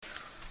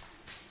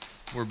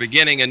We're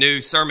beginning a new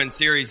sermon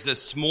series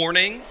this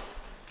morning,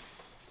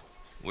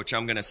 which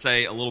I'm going to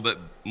say a little bit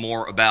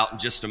more about in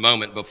just a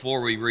moment.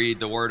 Before we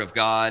read the Word of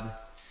God,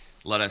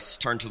 let us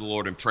turn to the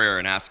Lord in prayer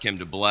and ask Him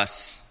to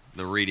bless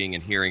the reading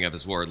and hearing of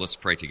His Word. Let's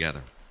pray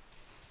together.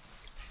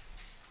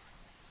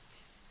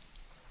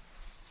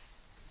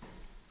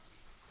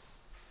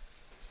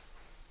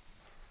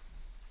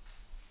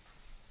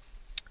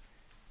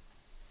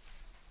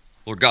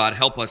 Lord God,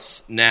 help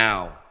us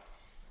now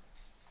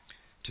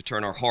to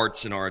turn our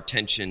hearts and our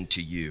attention to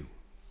you,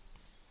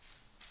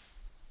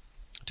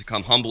 to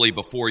come humbly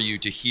before you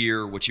to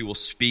hear what you will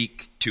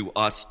speak to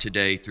us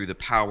today through the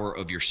power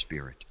of your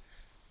Spirit.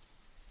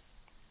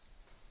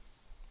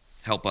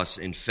 Help us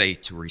in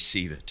faith to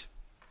receive it.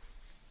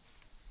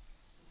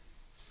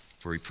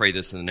 For we pray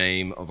this in the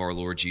name of our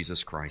Lord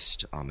Jesus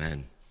Christ.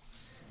 Amen.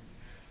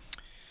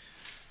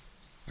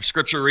 Our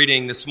scripture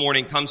reading this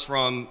morning comes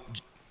from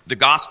the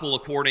Gospel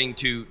according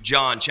to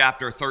John,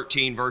 chapter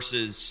 13,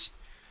 verses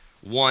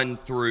 1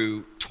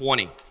 through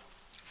 20.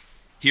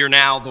 Hear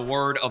now the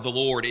word of the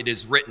Lord. It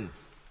is written.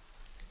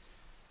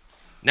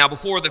 Now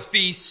before the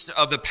feast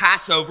of the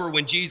Passover,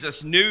 when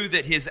Jesus knew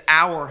that his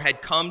hour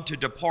had come to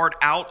depart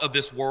out of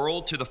this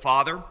world to the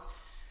Father,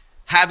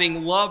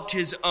 having loved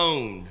his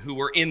own who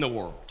were in the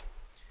world,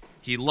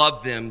 he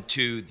loved them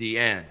to the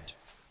end.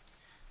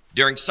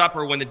 During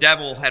supper, when the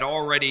devil had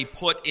already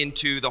put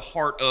into the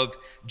heart of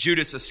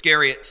Judas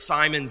Iscariot,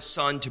 Simon's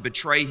son, to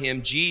betray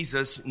him,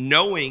 Jesus,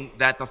 knowing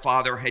that the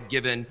Father had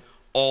given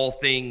all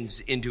things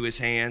into his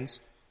hands,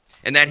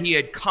 and that he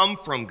had come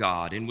from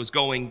God and was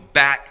going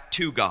back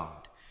to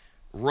God,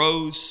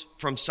 rose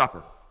from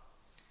supper.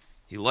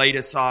 He laid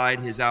aside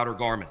his outer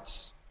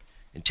garments,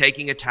 and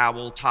taking a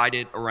towel, tied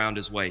it around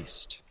his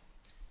waist.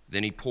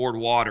 Then he poured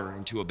water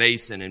into a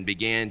basin and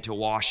began to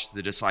wash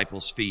the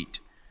disciples' feet,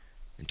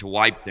 and to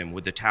wipe them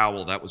with the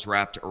towel that was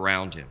wrapped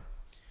around him.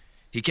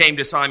 He came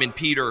to Simon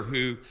Peter,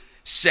 who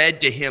said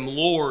to him,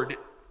 "Lord,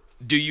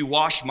 do you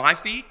wash my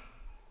feet?"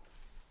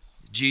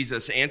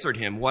 Jesus answered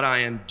him, "What I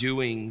am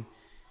doing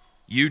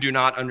you do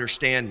not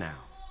understand now,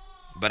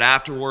 but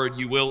afterward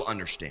you will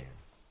understand."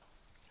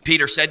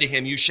 Peter said to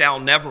him, "You shall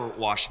never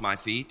wash my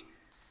feet."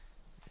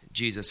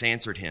 Jesus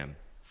answered him,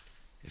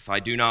 "If I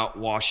do not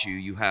wash you,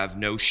 you have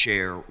no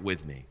share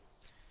with me."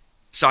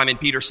 Simon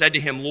Peter said to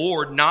him,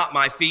 "Lord, not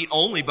my feet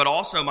only, but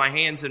also my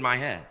hands and my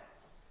head."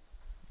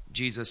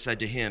 Jesus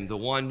said to him, "The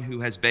one who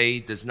has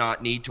bathed does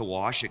not need to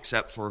wash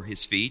except for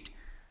his feet,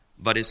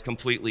 but is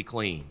completely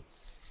clean.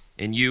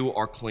 And you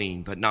are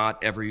clean, but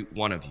not every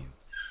one of you."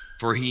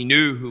 For he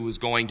knew who was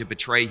going to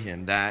betray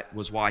him. That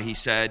was why he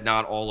said,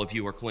 "Not all of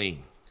you are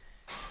clean."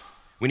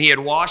 When he had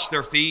washed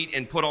their feet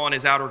and put on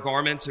his outer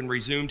garments and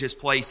resumed his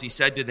place, he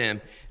said to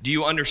them, "Do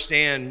you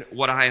understand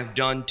what I have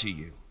done to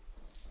you?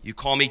 You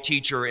call me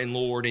teacher and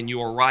Lord, and you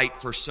are right,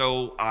 for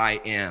so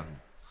I am.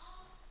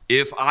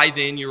 If I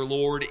then, your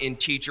Lord and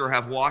teacher,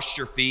 have washed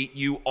your feet,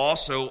 you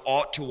also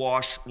ought to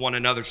wash one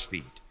another's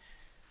feet.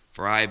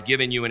 For I have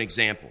given you an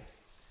example,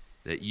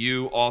 that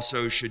you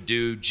also should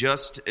do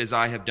just as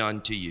I have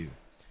done to you.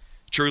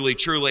 Truly,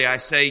 truly, I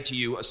say to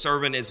you, a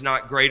servant is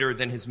not greater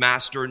than his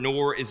master,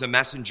 nor is a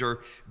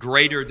messenger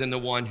greater than the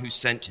one who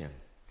sent him.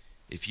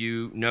 If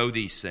you know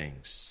these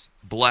things,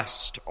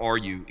 blessed are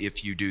you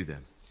if you do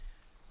them.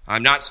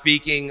 I'm not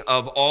speaking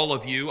of all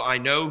of you. I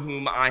know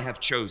whom I have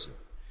chosen.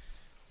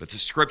 But the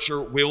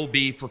scripture will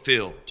be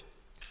fulfilled.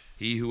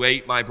 He who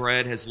ate my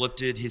bread has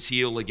lifted his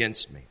heel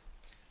against me.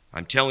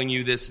 I'm telling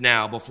you this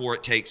now before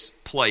it takes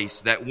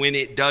place, that when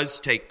it does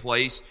take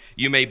place,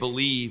 you may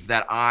believe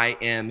that I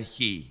am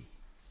he.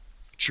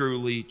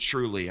 Truly,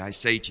 truly, I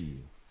say to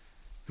you,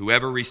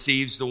 whoever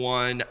receives the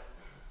one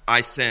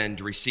I send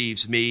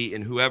receives me,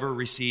 and whoever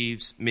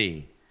receives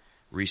me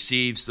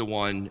receives the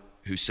one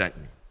who sent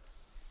me.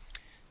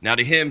 Now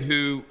to him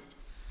who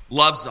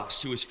loves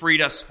us, who has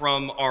freed us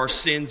from our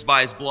sins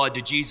by his blood,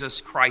 to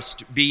Jesus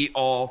Christ be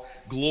all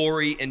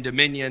glory and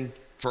dominion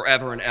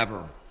forever and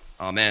ever.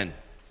 Amen.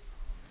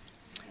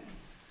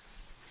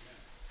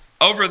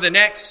 Over the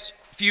next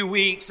few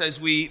weeks, as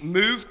we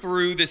move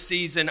through the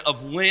season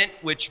of Lent,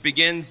 which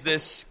begins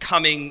this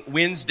coming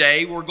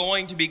Wednesday, we're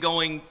going to be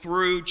going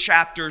through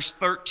chapters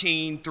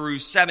 13 through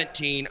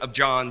 17 of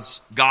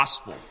John's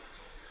Gospel.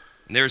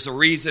 And there's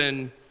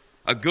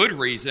a good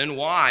reason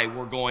why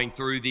we're going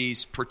through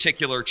these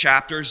particular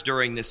chapters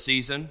during this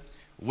season,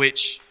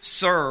 which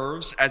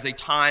serves as a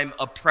time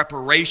of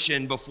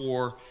preparation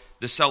before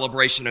the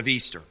celebration of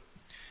Easter.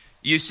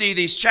 You see,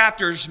 these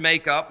chapters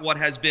make up what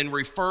has been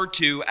referred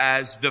to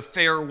as the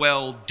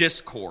farewell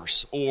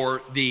discourse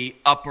or the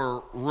upper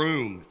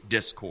room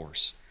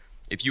discourse.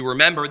 If you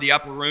remember, the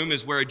upper room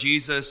is where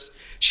Jesus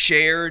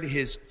shared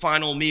his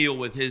final meal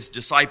with his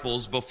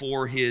disciples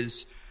before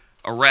his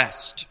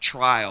arrest,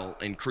 trial,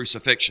 and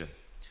crucifixion.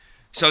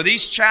 So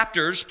these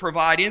chapters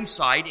provide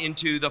insight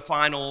into the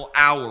final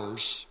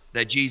hours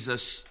that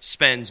Jesus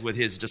spends with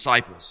his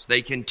disciples.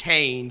 They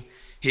contain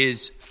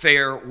his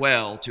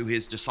farewell to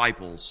his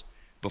disciples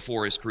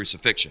before his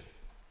crucifixion.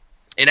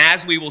 And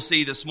as we will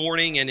see this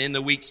morning and in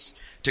the weeks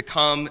to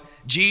come,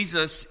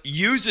 Jesus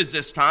uses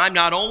this time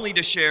not only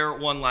to share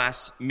one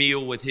last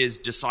meal with his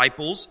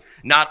disciples,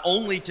 not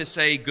only to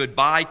say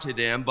goodbye to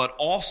them, but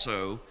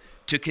also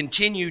to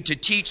continue to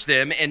teach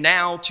them and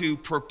now to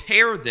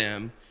prepare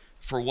them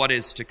for what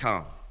is to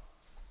come.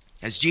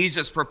 As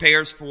Jesus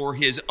prepares for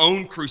his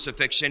own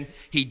crucifixion,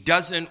 he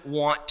doesn't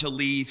want to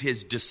leave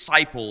his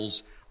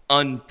disciples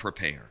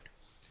unprepared.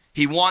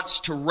 He wants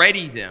to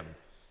ready them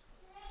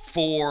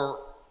for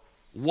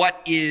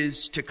what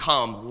is to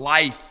come,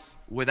 life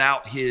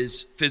without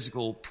his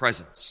physical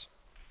presence.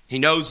 He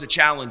knows the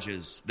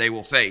challenges they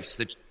will face.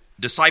 The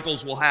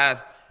disciples will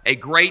have a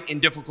great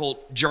and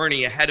difficult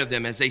journey ahead of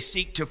them as they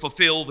seek to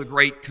fulfill the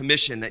great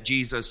commission that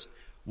Jesus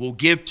will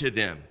give to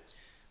them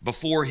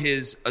before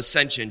his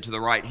ascension to the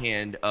right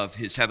hand of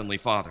his heavenly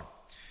Father.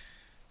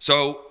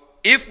 So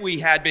if we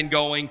had been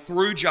going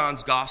through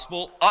John's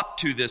gospel up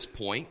to this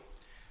point,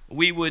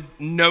 we would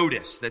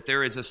notice that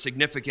there is a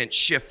significant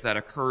shift that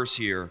occurs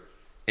here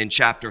in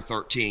chapter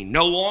 13.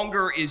 No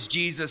longer is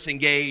Jesus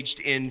engaged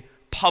in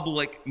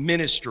public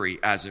ministry,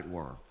 as it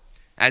were,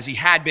 as he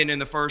had been in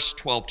the first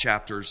 12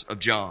 chapters of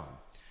John.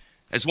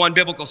 As one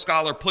biblical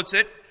scholar puts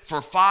it,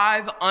 for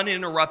 5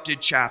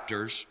 uninterrupted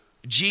chapters,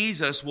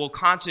 Jesus will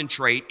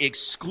concentrate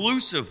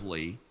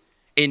exclusively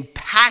and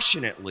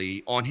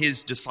passionately on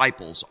his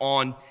disciples,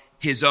 on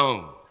his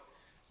own,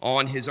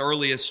 on his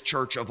earliest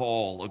church of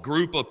all, a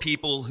group of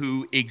people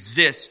who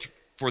exist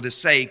for the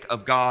sake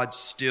of God's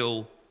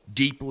still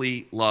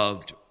deeply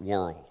loved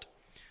world.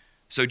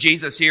 So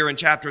Jesus here in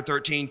chapter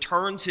 13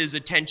 turns his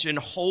attention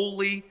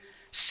wholly,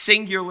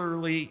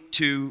 singularly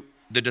to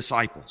the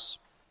disciples.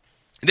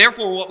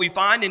 Therefore, what we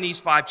find in these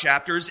 5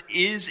 chapters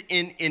is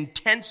an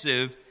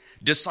intensive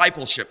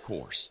discipleship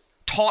course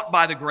taught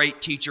by the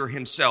great teacher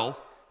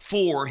himself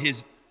for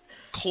his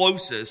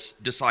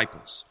closest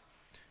disciples.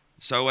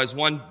 So as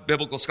one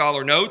biblical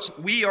scholar notes,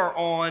 we are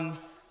on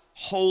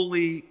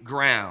holy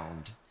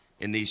ground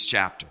in these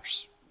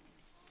chapters.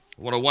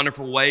 What a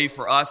wonderful way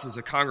for us as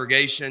a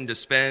congregation to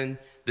spend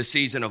the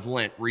season of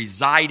Lent,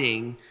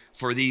 residing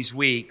for these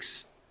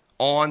weeks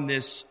on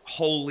this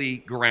holy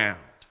ground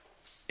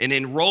and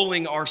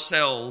enrolling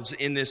ourselves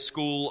in this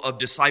school of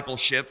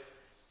discipleship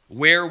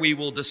where we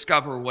will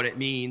discover what it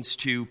means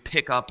to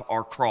pick up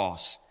our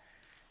cross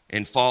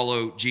and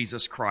follow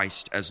Jesus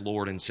Christ as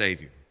Lord and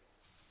Savior.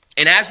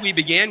 And as we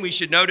begin, we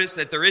should notice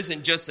that there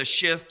isn't just a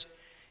shift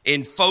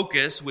in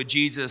focus with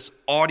Jesus'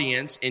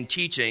 audience in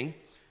teaching.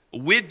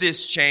 With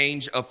this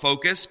change of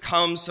focus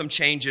comes some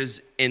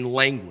changes in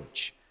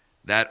language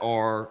that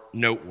are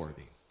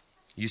noteworthy.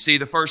 You see,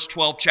 the first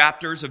 12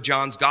 chapters of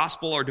John's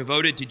gospel are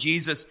devoted to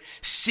Jesus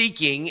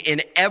seeking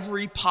in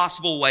every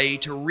possible way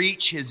to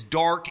reach his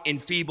dark,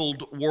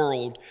 enfeebled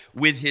world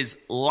with his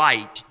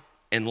light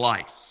and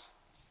life.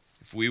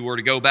 If we were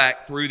to go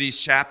back through these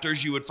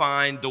chapters, you would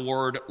find the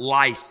word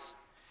life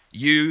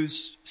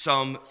used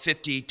some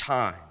 50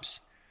 times,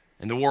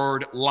 and the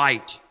word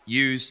light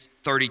used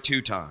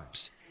 32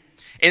 times.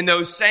 In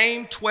those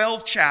same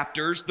 12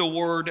 chapters, the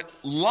word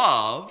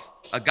love,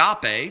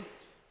 agape,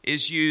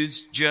 is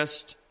used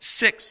just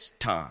 6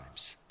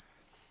 times.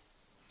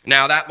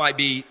 Now, that might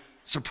be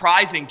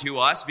surprising to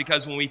us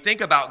because when we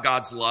think about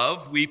God's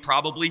love, we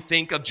probably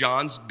think of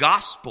John's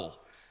gospel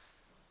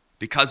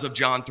because of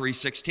John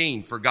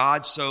 3:16. For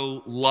God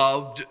so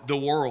loved the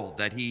world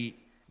that he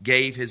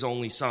gave his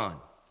only son.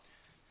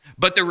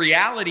 But the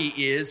reality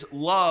is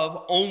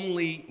love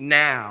only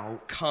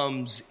now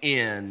comes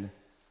in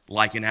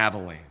like an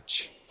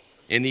avalanche.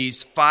 In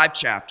these 5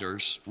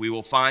 chapters, we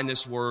will find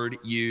this word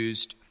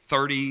used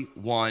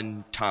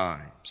 31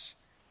 times.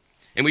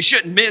 And we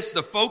shouldn't miss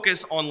the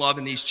focus on love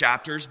in these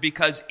chapters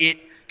because it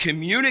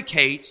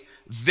communicates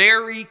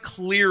very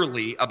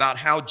clearly about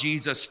how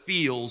Jesus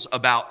feels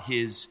about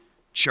his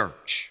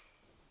church.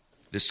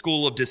 The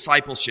school of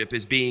discipleship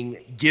is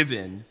being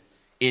given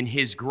in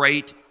his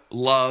great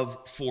love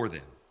for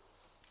them.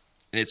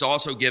 And it's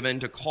also given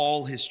to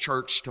call his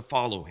church to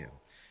follow him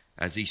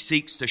as he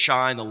seeks to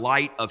shine the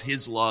light of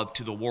his love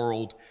to the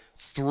world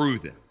through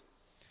them.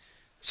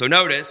 So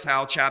notice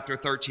how chapter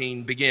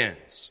 13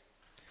 begins.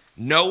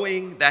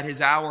 Knowing that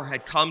his hour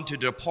had come to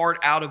depart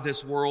out of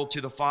this world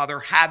to the Father,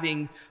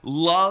 having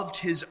loved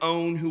his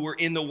own who were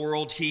in the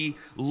world, he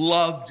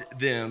loved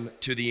them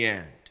to the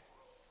end.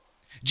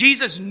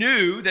 Jesus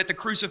knew that the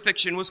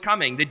crucifixion was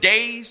coming. The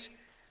days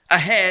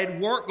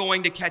ahead weren't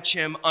going to catch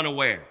him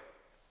unaware.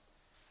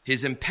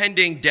 His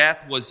impending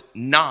death was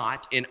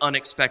not an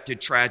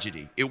unexpected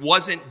tragedy. It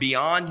wasn't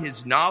beyond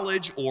his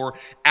knowledge or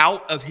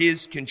out of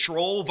his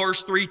control.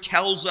 Verse 3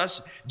 tells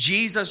us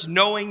Jesus,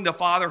 knowing the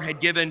Father had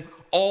given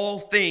all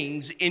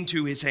things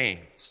into his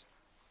hands.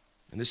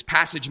 And this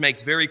passage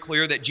makes very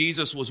clear that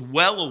Jesus was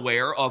well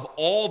aware of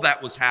all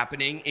that was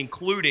happening,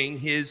 including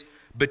his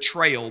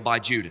betrayal by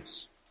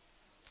Judas.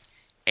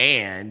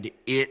 And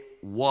it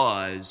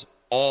was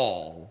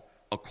all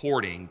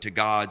according to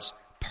God's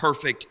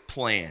perfect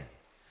plan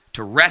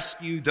to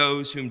rescue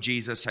those whom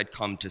Jesus had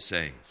come to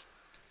save.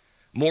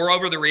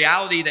 Moreover, the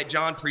reality that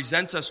John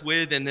presents us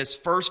with in this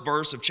first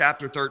verse of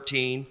chapter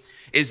 13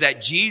 is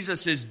that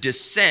Jesus'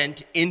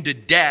 descent into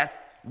death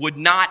would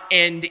not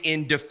end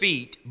in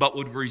defeat, but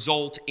would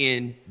result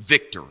in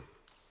victory,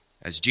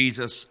 as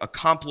Jesus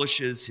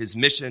accomplishes his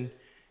mission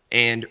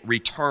and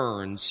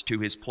returns to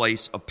his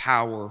place of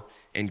power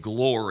and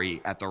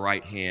glory at the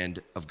right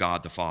hand of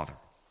God the Father.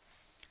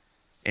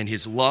 And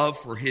his love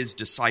for his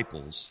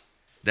disciples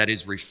that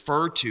is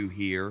referred to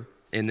here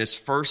in this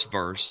first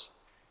verse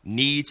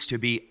needs to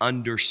be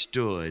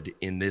understood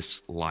in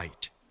this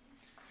light.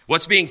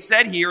 What's being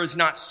said here is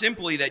not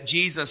simply that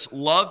Jesus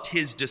loved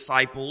his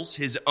disciples,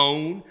 his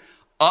own,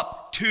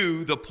 up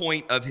to the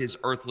point of his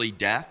earthly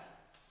death.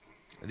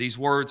 These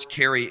words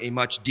carry a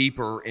much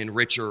deeper and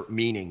richer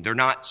meaning. They're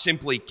not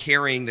simply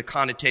carrying the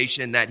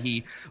connotation that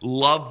he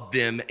loved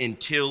them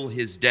until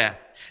his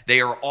death.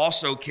 They are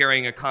also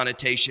carrying a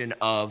connotation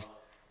of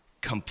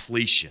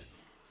completion.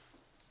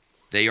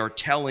 They are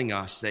telling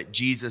us that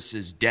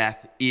Jesus'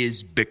 death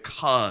is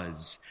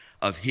because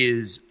of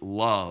his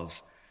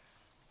love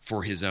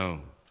for his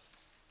own.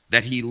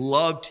 That he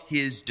loved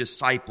his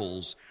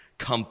disciples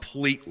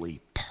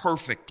completely,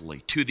 perfectly,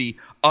 to the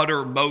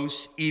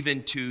uttermost,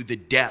 even to the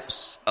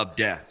depths of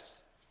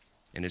death.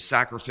 And his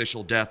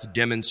sacrificial death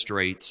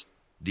demonstrates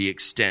the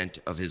extent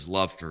of his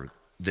love for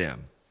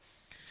them.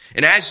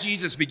 And as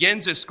Jesus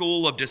begins a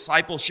school of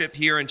discipleship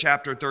here in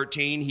chapter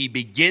 13, he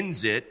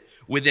begins it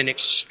with an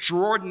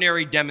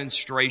extraordinary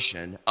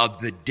demonstration of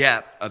the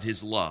depth of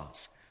his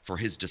love for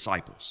his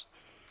disciples,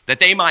 that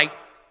they might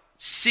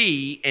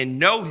see and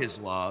know his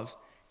love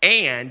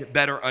and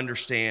better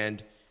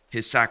understand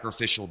his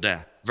sacrificial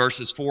death.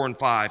 Verses 4 and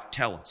 5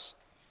 tell us,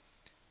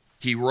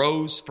 he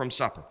rose from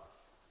supper.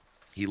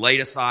 He laid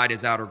aside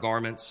his outer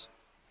garments,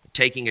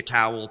 taking a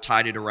towel,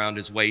 tied it around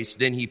his waist.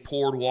 Then he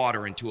poured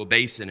water into a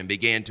basin and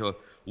began to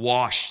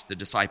wash the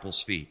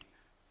disciples' feet.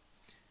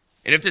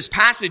 And if this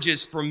passage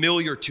is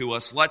familiar to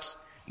us, let's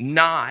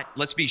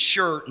be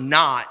sure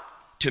not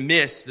to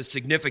miss the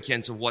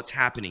significance of what's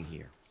happening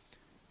here.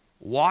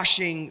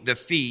 Washing the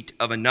feet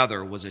of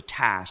another was a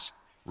task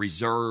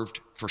reserved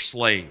for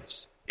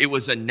slaves. It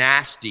was a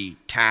nasty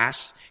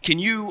task. Can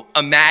you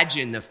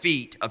imagine the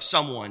feet of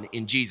someone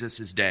in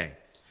Jesus' day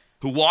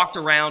who walked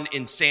around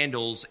in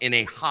sandals in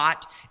a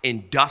hot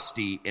and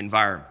dusty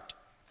environment?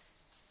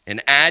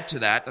 And add to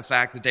that the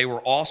fact that they were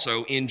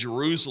also in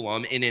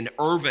Jerusalem in an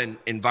urban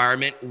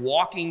environment,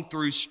 walking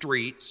through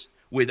streets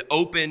with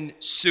open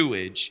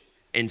sewage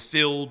and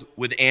filled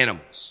with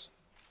animals.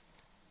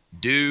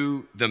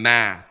 Do the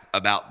math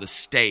about the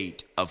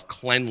state of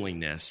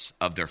cleanliness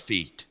of their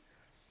feet.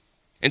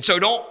 And so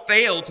don't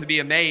fail to be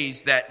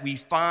amazed that we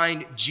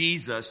find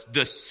Jesus,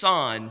 the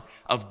Son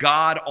of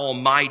God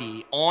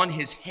Almighty, on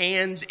his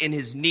hands and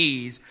his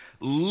knees,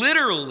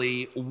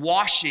 literally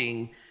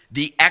washing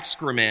the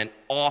excrement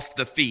off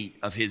the feet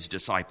of his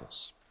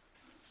disciples.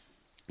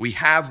 We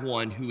have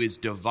one who is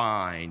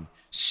divine,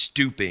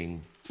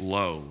 stooping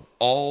low,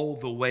 all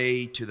the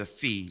way to the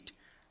feet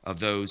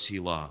of those he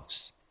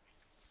loves,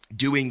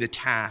 doing the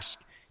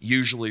task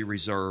usually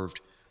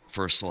reserved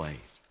for a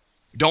slave.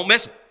 Don't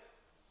miss it.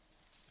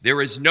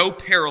 There is no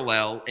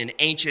parallel in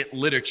ancient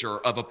literature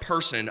of a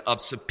person of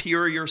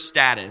superior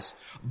status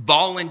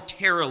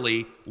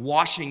voluntarily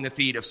washing the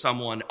feet of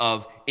someone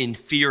of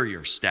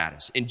inferior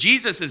status. And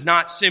Jesus is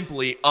not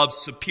simply of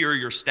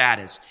superior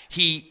status.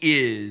 He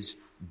is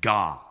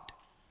God.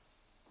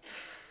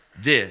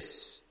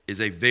 This is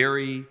a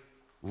very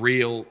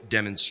real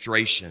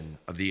demonstration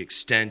of the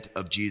extent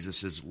of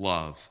Jesus'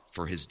 love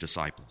for his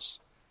disciples.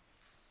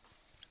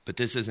 But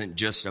this isn't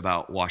just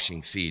about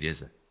washing feet,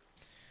 is it?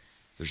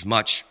 There's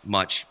much,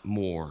 much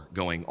more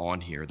going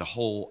on here. The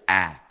whole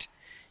act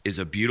is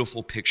a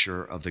beautiful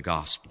picture of the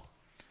gospel.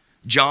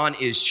 John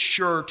is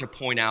sure to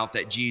point out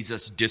that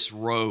Jesus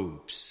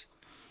disrobes,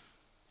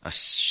 a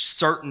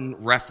certain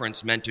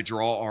reference meant to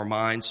draw our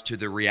minds to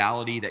the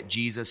reality that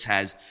Jesus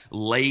has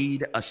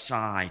laid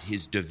aside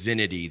his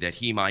divinity that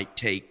he might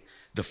take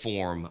the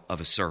form of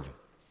a servant.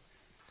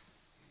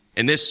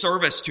 And this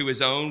service to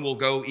his own will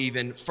go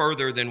even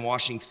further than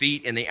washing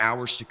feet in the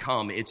hours to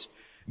come. It's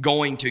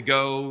going to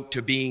go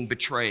to being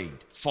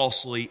betrayed,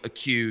 falsely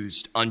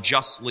accused,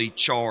 unjustly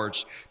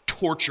charged,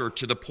 tortured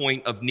to the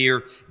point of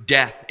near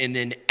death, and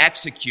then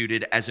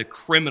executed as a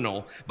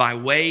criminal by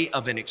way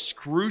of an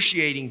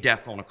excruciating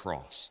death on a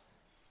cross.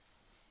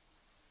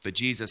 But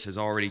Jesus has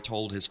already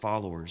told his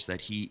followers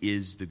that he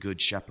is the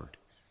good shepherd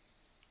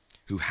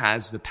who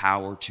has the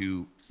power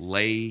to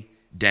lay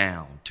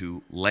down,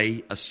 to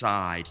lay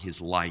aside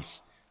his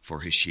life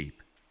for his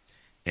sheep,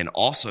 and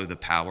also the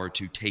power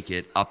to take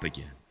it up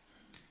again.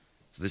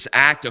 So this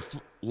act of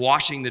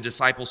washing the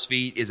disciples'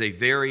 feet is a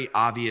very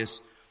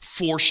obvious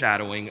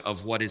foreshadowing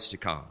of what is to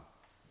come.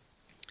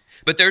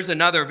 But there's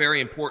another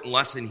very important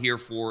lesson here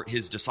for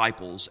his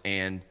disciples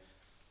and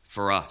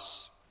for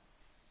us.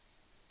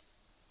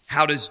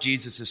 How does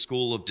Jesus'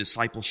 school of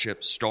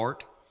discipleship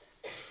start?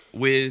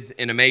 With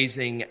an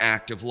amazing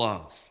act of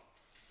love,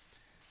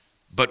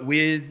 but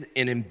with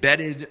an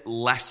embedded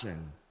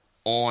lesson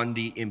on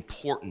the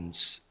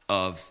importance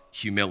of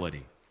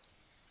humility.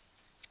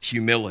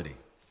 Humility.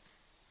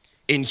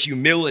 In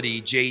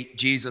humility,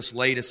 Jesus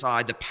laid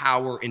aside the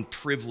power and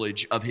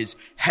privilege of his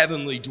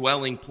heavenly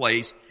dwelling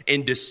place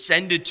and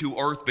descended to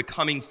earth,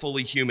 becoming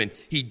fully human.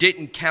 He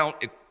didn't count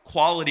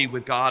equality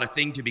with God a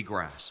thing to be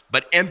grasped,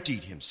 but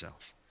emptied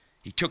himself.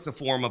 He took the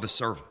form of a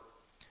servant.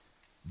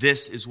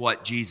 This is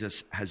what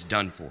Jesus has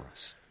done for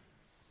us.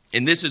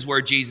 And this is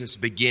where Jesus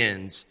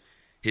begins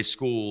his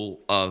school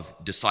of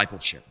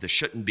discipleship. This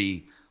shouldn't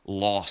be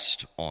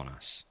lost on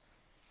us.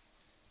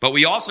 But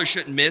we also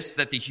shouldn't miss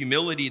that the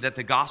humility that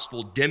the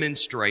gospel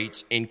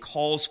demonstrates and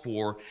calls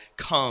for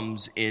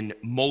comes in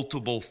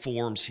multiple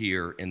forms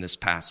here in this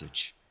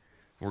passage.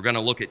 We're going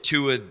to look at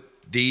two of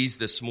these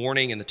this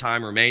morning in the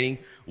time remaining.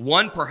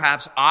 One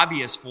perhaps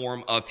obvious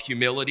form of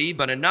humility,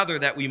 but another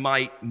that we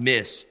might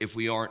miss if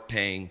we aren't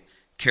paying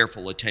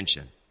careful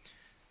attention.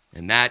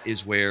 And that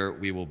is where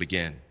we will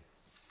begin.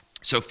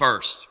 So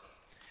first,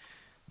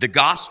 the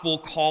gospel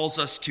calls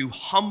us to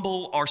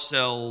humble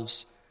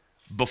ourselves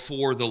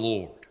before the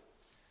Lord.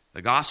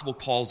 The gospel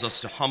calls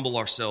us to humble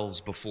ourselves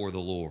before the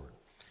Lord.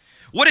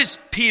 What is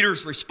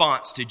Peter's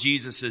response to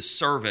Jesus'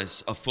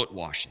 service of foot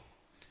washing?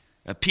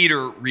 Now,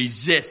 Peter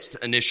resists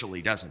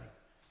initially, doesn't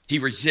he? He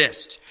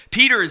resists.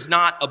 Peter is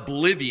not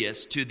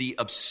oblivious to the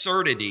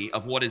absurdity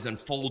of what is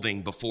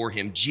unfolding before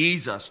him.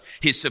 Jesus,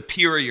 his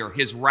superior,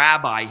 his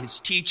rabbi, his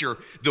teacher,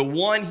 the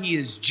one he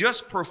has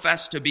just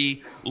professed to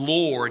be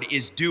Lord,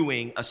 is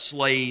doing a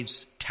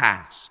slave's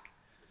task.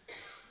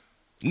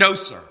 No,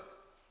 sir.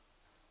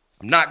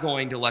 I'm not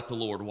going to let the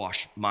Lord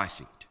wash my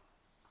feet.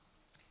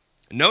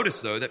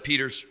 Notice, though, that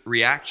Peter's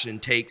reaction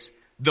takes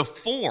the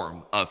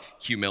form of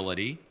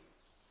humility,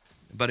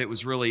 but it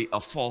was really a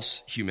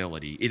false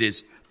humility. It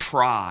is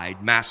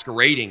pride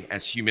masquerading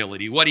as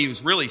humility. What he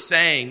was really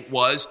saying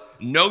was,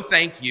 no,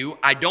 thank you.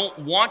 I don't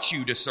want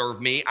you to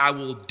serve me. I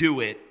will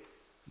do it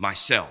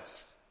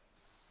myself.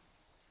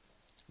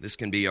 This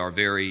can be our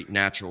very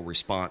natural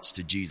response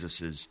to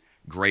Jesus'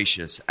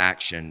 gracious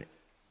action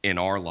in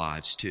our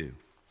lives, too.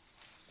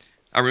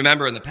 I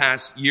remember in the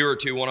past year or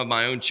two, one of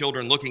my own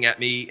children looking at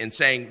me and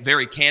saying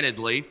very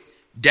candidly,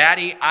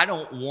 Daddy, I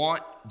don't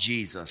want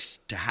Jesus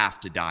to have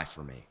to die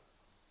for me.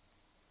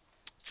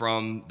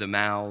 From the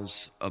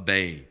mouths of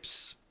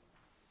babes.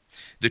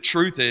 The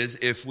truth is,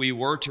 if we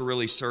were to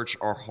really search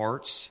our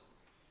hearts,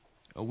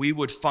 we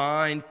would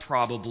find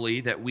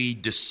probably that we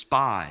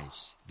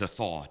despise the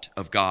thought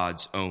of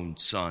God's own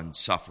Son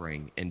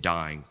suffering and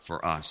dying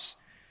for us.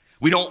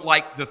 We don't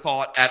like the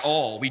thought at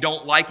all. We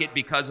don't like it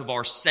because of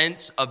our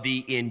sense of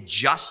the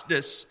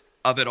injustice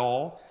of it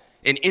all.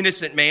 An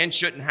innocent man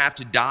shouldn't have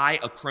to die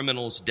a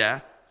criminal's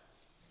death.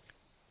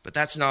 But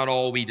that's not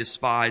all we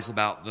despise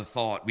about the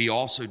thought. We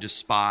also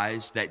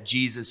despise that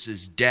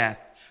Jesus'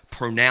 death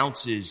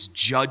pronounces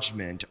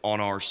judgment on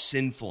our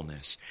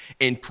sinfulness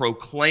and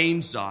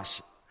proclaims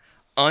us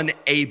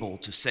unable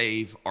to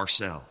save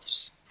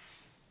ourselves.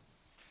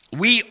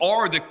 We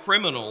are the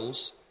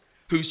criminals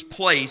whose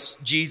place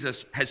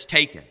Jesus has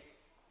taken.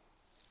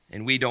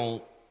 And we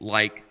don't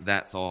like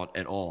that thought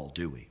at all,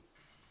 do we?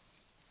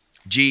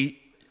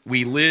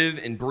 We live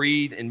and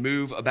breathe and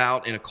move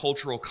about in a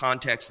cultural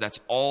context that's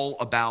all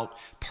about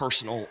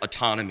personal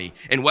autonomy.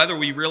 And whether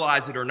we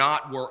realize it or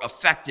not, we're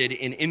affected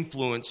and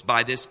influenced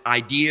by this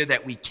idea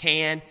that we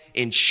can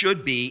and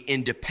should be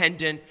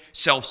independent,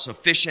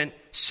 self-sufficient,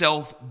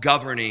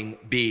 self-governing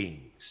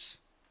beings.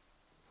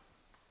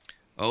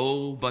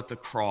 Oh, but the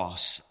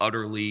cross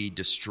utterly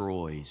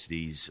destroys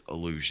these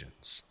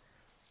illusions.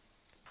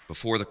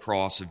 Before the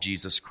cross of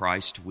Jesus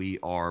Christ, we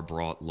are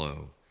brought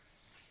low.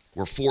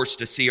 We're forced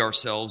to see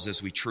ourselves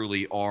as we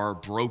truly are,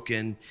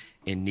 broken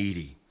and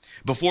needy.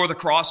 Before the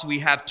cross, we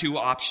have two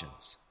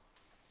options.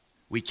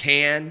 We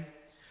can,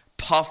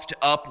 puffed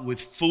up with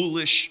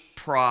foolish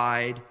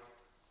pride,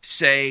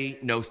 say,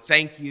 no,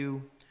 thank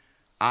you,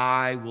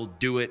 I will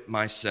do it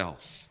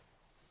myself.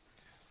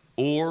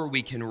 Or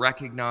we can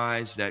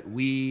recognize that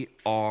we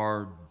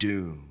are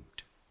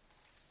doomed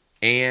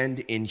and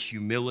in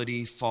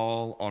humility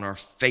fall on our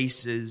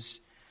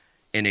faces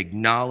and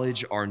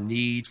acknowledge our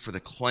need for the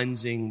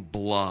cleansing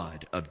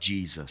blood of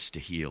Jesus to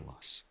heal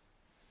us.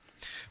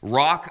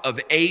 Rock of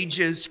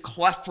ages,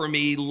 cleft for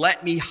me,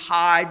 let me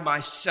hide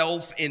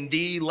myself in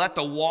thee. Let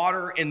the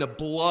water and the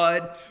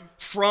blood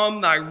from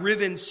thy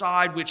riven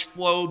side which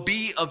flow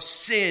be of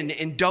sin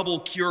and double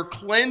cure.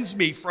 Cleanse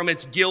me from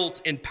its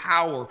guilt and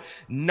power.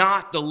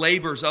 Not the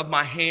labors of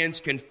my hands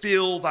can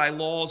fill thy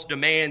law's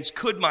demands.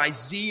 Could my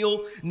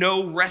zeal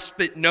no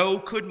respite know?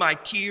 Could my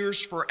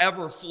tears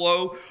forever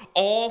flow?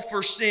 All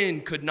for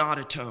sin could not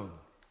atone.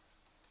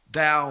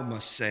 Thou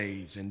must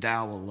save, and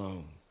thou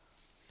alone.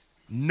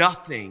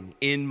 Nothing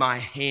in my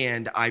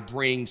hand I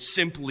bring,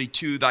 simply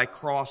to thy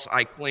cross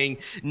I cling.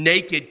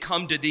 Naked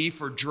come to thee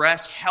for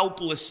dress,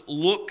 helpless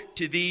look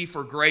to thee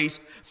for grace.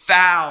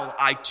 Foul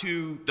I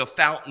to the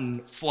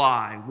fountain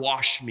fly,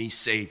 wash me,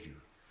 Savior,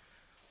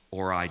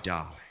 or I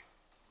die.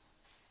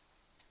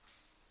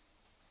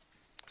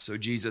 So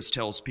Jesus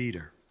tells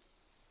Peter,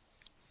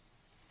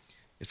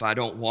 If I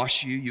don't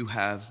wash you, you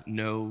have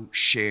no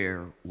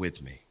share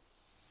with me.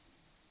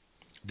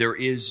 There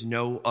is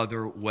no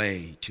other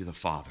way to the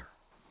Father.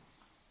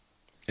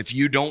 If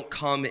you don't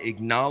come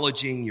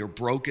acknowledging your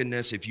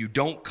brokenness, if you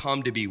don't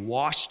come to be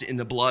washed in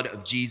the blood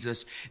of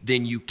Jesus,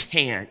 then you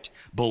can't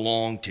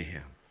belong to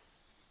him.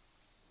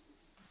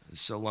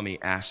 So let me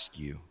ask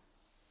you,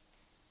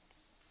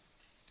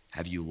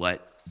 have you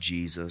let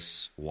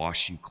Jesus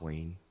wash you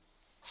clean?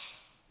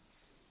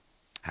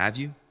 Have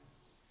you?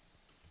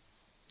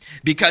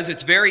 Because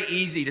it's very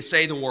easy to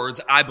say the words,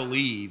 I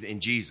believe in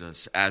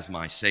Jesus as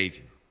my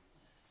Savior,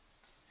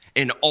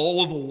 and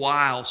all the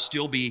while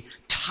still be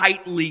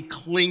tightly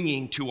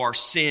clinging to our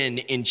sin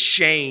in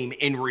shame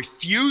and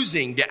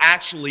refusing to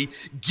actually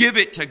give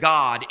it to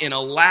God and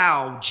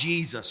allow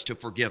Jesus to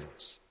forgive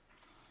us.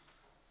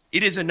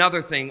 It is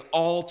another thing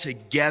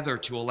altogether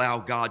to allow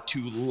God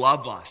to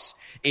love us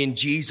in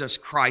Jesus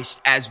Christ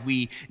as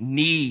we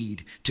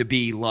need to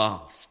be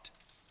loved.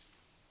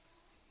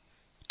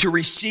 To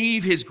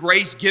receive his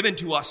grace given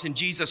to us in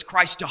Jesus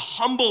Christ, to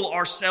humble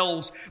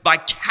ourselves by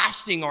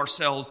casting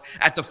ourselves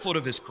at the foot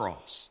of his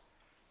cross.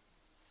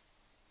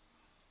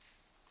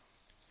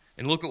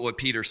 And look at what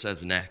Peter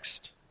says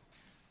next,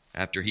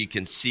 after he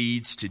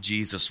concedes to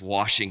Jesus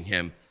washing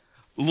him.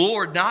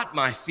 Lord, not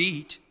my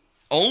feet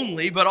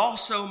only, but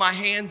also my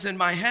hands and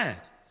my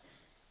head.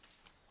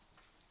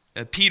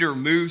 Peter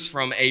moves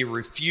from a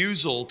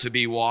refusal to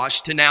be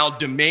washed to now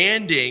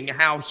demanding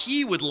how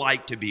he would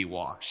like to be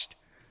washed.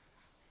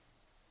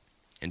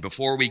 And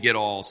before we get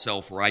all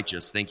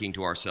self-righteous, thinking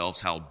to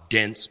ourselves how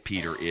dense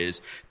Peter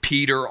is,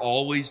 Peter,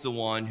 always the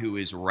one who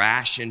is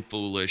rash and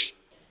foolish,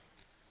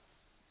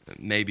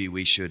 maybe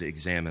we should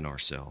examine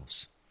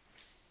ourselves.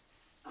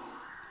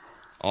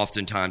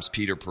 Oftentimes,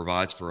 Peter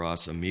provides for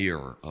us a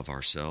mirror of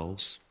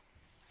ourselves.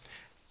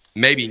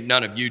 Maybe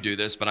none of you do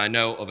this, but I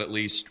know of at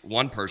least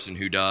one person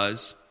who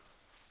does.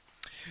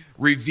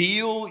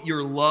 Reveal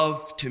your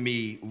love to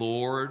me,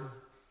 Lord,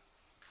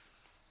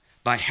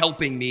 by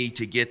helping me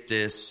to get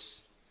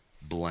this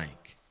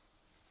blank.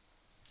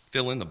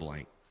 Fill in the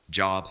blank.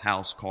 Job,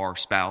 house, car,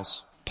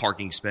 spouse,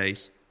 parking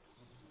space.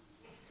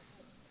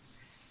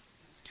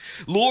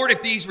 Lord,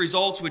 if these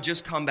results would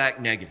just come back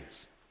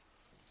negative,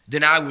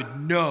 then I would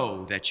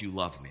know that you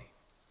love me.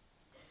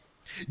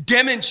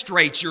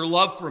 Demonstrate your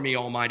love for me,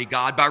 Almighty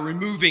God, by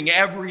removing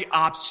every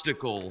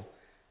obstacle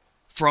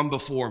from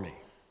before me.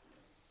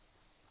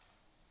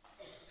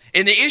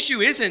 And the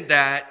issue isn't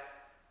that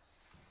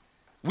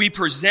we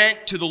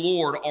present to the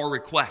Lord our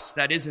requests.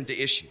 That isn't the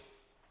issue.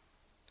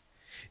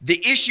 The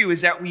issue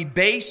is that we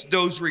base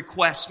those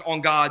requests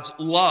on God's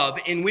love,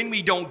 and when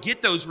we don't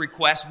get those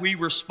requests, we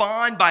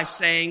respond by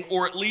saying,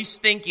 or at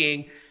least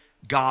thinking,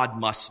 God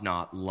must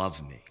not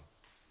love me.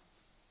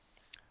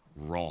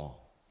 Wrong.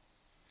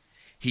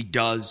 He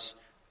does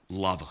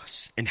love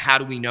us. And how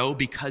do we know?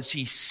 Because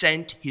he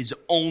sent his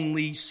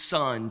only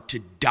son to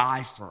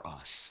die for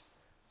us.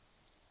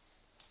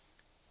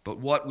 But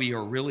what we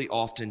are really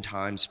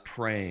oftentimes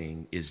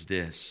praying is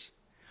this: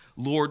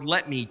 Lord,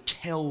 let me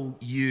tell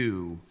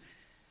you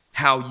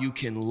how you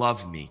can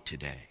love me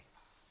today.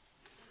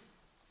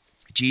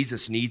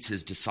 Jesus needs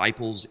his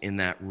disciples in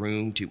that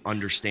room to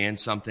understand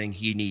something.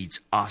 He needs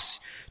us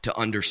to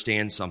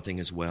understand something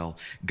as well.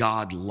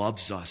 God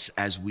loves us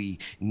as we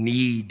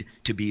need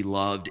to be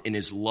loved, and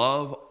his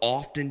love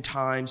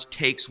oftentimes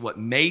takes what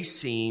may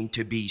seem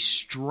to be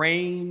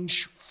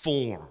strange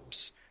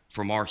forms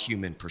from our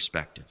human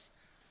perspective.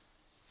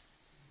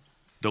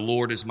 The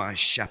Lord is my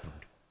shepherd.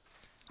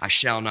 I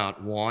shall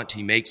not want.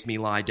 He makes me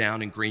lie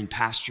down in green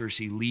pastures.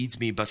 He leads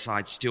me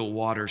beside still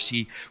waters.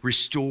 He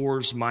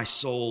restores my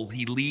soul.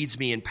 He leads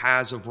me in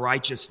paths of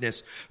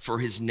righteousness for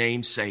his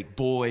name's sake.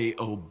 Boy,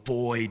 oh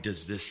boy,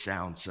 does this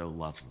sound so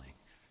lovely.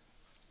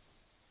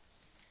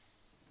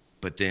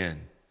 But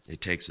then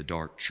it takes a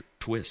dark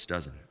twist,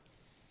 doesn't it?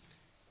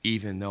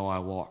 Even though I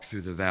walk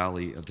through the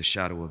valley of the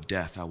shadow of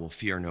death, I will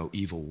fear no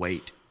evil.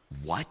 Wait,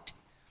 what?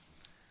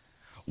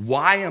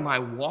 Why am I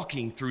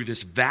walking through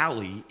this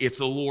valley if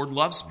the Lord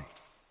loves me?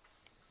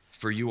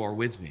 For you are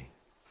with me.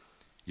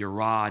 Your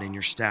rod and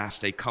your staff,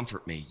 they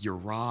comfort me. Your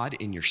rod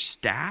and your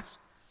staff?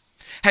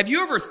 Have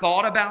you ever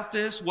thought about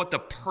this, what the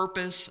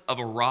purpose of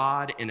a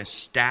rod and a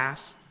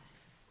staff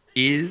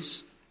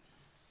is?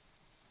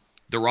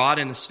 The rod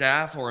and the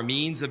staff are a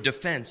means of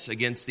defense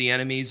against the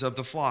enemies of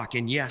the flock.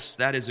 And yes,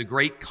 that is a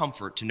great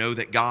comfort to know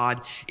that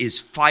God is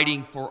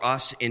fighting for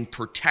us and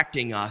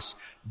protecting us,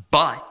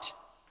 but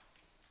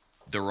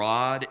the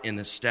rod and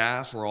the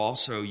staff are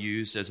also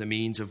used as a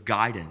means of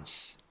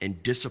guidance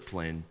and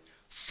discipline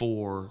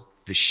for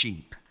the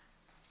sheep.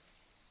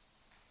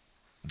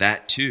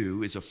 That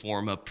too is a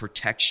form of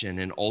protection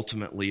and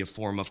ultimately a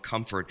form of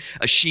comfort.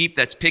 A sheep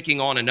that's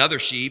picking on another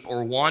sheep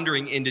or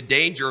wandering into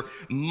danger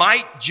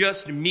might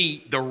just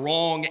meet the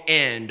wrong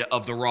end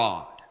of the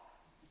rod,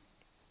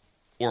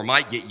 or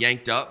might get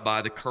yanked up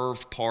by the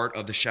curved part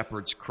of the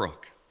shepherd's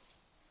crook.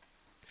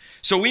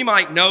 So we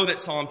might know that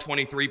Psalm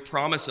 23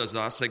 promises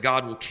us that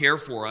God will care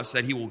for us,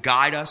 that he will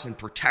guide us and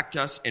protect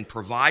us and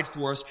provide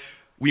for us.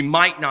 We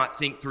might not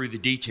think through the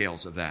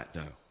details of that,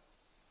 though.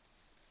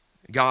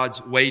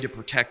 God's way to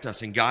protect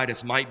us and guide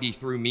us might be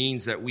through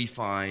means that we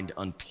find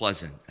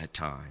unpleasant at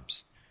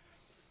times.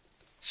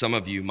 Some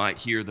of you might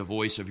hear the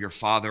voice of your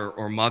father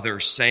or mother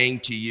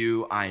saying to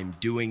you, I am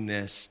doing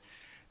this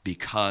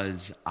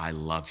because I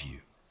love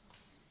you.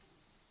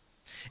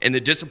 And the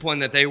discipline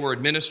that they were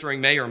administering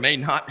may or may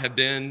not have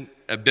been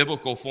a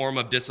biblical form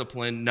of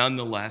discipline.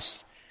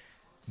 Nonetheless,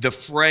 the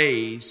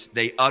phrase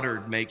they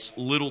uttered makes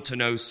little to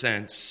no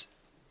sense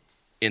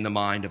in the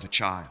mind of a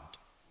child.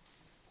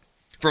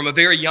 From a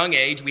very young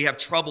age, we have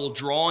trouble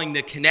drawing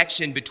the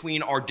connection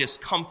between our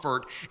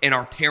discomfort and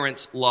our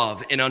parents'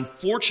 love. And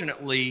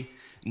unfortunately,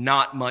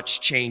 not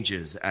much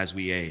changes as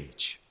we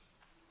age.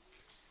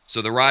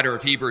 So the writer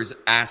of Hebrews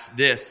asks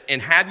this,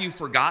 and have you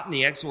forgotten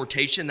the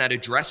exhortation that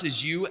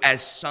addresses you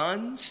as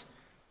sons?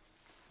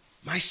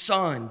 My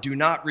son, do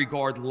not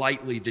regard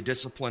lightly the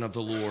discipline of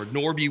the Lord,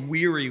 nor be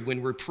weary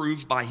when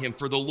reproved by him.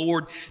 For the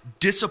Lord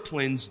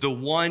disciplines the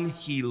one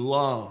he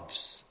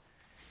loves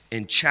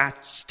and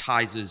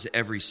chastises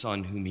every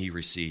son whom he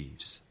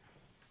receives.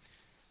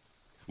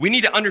 We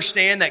need to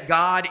understand that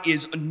God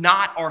is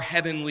not our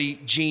heavenly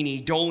genie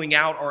doling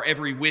out our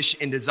every wish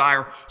and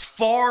desire.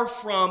 Far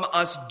from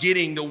us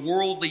getting the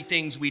worldly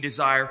things we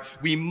desire,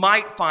 we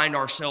might find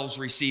ourselves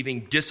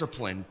receiving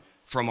discipline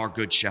from our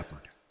good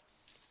shepherd.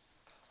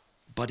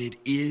 But it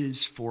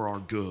is for our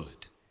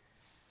good.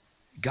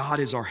 God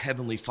is our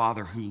heavenly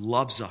Father who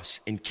loves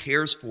us and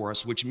cares for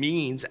us, which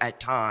means at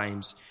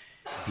times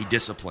he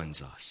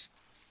disciplines us.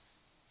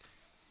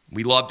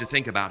 We love to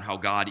think about how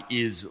God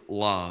is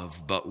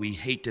love, but we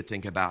hate to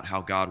think about how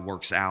God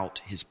works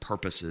out his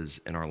purposes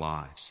in our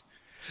lives.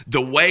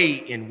 The way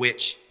in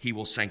which he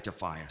will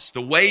sanctify us,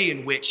 the way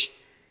in which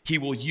he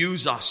will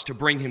use us to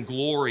bring him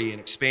glory and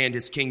expand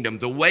his kingdom,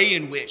 the way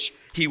in which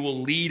he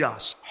will lead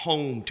us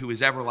home to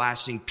his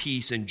everlasting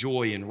peace and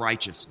joy and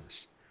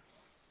righteousness.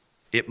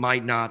 It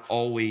might not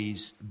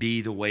always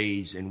be the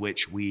ways in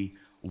which we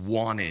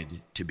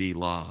wanted to be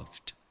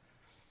loved.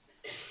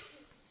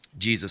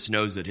 Jesus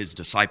knows that his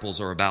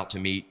disciples are about to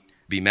be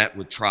met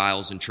with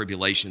trials and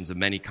tribulations of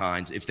many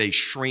kinds. If they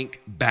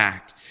shrink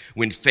back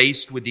when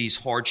faced with these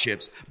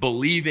hardships,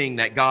 believing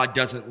that God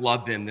doesn't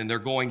love them, then they're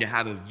going to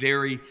have a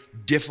very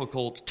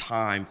difficult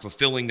time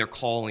fulfilling their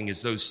calling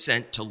as those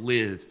sent to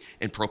live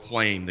and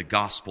proclaim the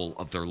gospel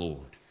of their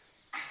Lord.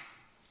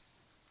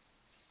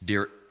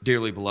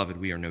 Dearly beloved,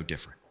 we are no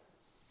different.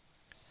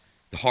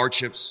 The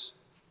hardships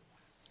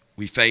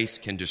we face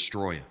can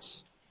destroy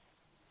us,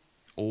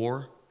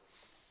 or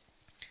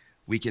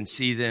we can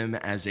see them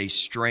as a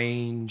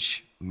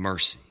strange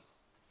mercy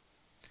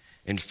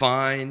and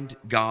find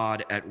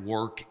God at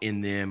work in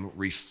them,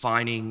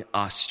 refining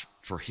us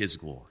for his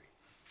glory.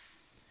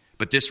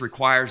 But this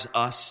requires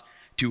us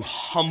to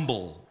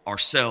humble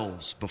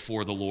ourselves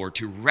before the Lord,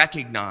 to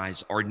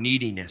recognize our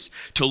neediness,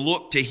 to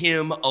look to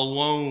him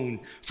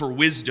alone for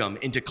wisdom,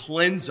 and to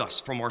cleanse us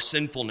from our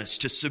sinfulness,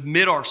 to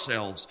submit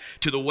ourselves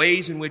to the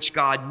ways in which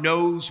God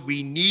knows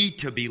we need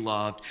to be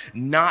loved,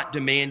 not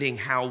demanding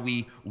how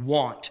we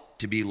want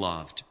to be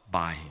loved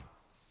by him.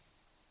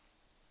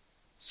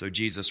 So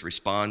Jesus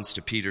responds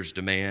to Peter's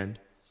demand.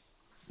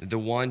 The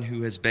one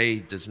who has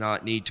bathed does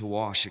not need to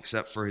wash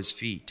except for his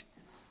feet,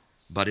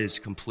 but is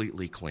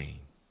completely clean.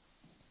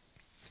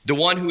 The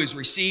one who has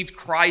received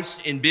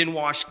Christ and been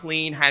washed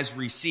clean has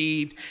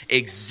received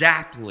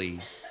exactly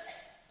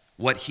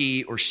what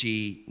he or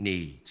she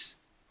needs.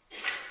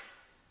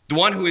 The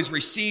one who has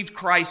received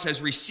Christ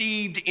has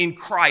received in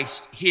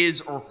Christ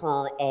his or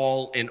her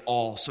all in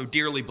all. So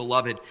dearly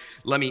beloved,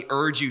 let me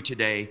urge you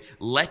today,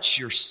 let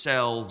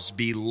yourselves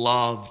be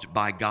loved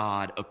by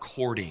God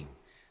according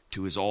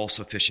to his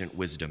all-sufficient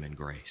wisdom and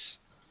grace.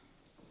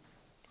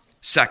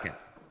 Second,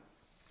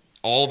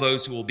 all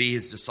those who will be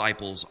his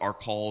disciples are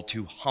called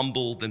to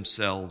humble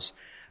themselves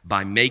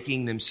by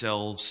making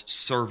themselves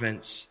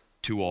servants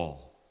to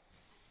all.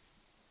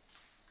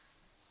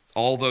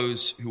 All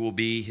those who will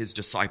be his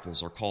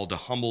disciples are called to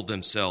humble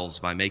themselves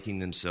by making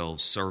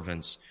themselves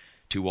servants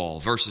to all.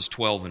 Verses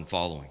 12 and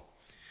following.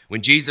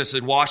 When Jesus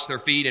had washed their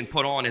feet and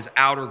put on his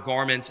outer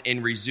garments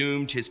and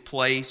resumed his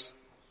place,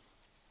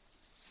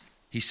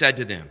 he said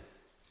to them,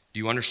 do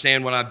you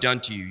understand what I've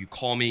done to you? You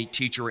call me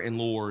teacher and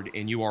Lord,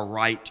 and you are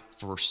right,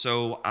 for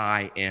so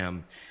I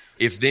am.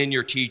 If then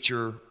your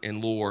teacher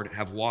and Lord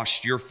have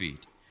washed your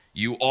feet,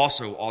 you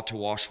also ought to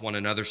wash one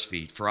another's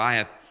feet. For I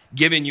have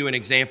given you an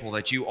example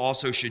that you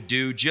also should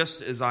do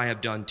just as I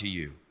have done to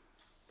you.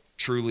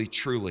 Truly,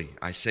 truly,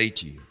 I say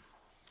to you,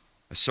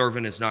 a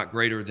servant is not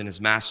greater than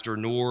his master,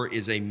 nor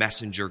is a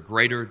messenger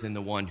greater than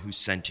the one who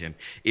sent him.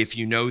 If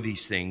you know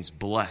these things,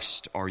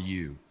 blessed are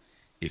you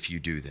if you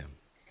do them.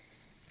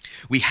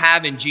 We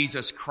have in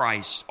Jesus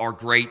Christ our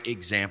great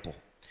example,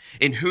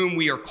 in whom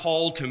we are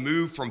called to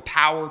move from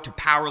power to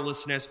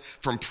powerlessness,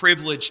 from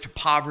privilege to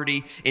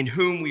poverty, in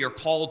whom we are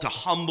called to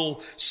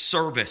humble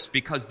service,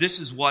 because this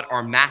is what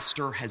our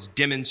Master has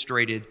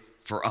demonstrated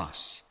for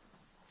us.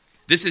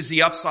 This is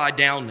the upside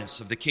downness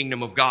of the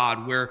kingdom of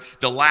God, where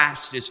the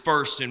last is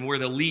first and where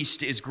the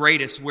least is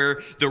greatest,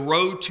 where the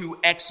road to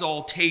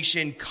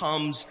exaltation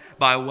comes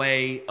by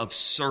way of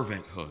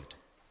servanthood.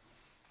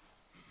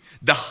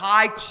 The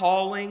high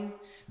calling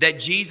that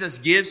Jesus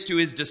gives to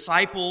his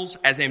disciples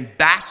as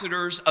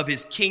ambassadors of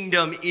his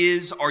kingdom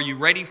is, are you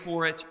ready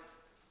for it?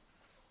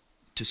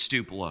 To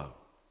stoop low.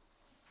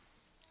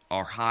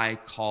 Our high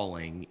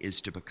calling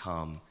is to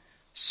become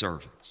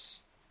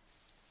servants.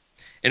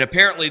 And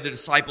apparently the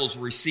disciples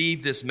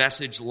received this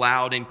message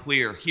loud and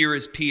clear. Here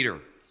is Peter,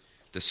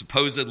 the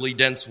supposedly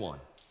dense one,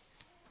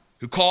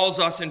 who calls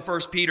us in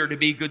 1 Peter to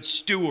be good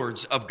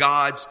stewards of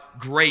God's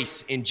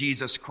grace in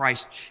Jesus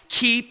Christ.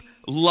 Keep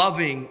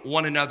loving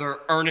one another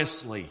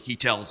earnestly, he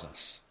tells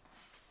us.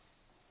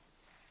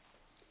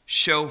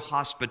 Show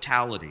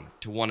hospitality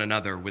to one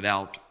another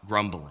without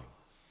grumbling.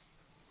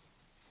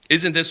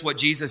 Isn't this what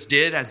Jesus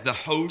did as the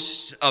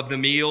host of the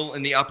meal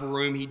in the upper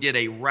room? He did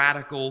a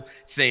radical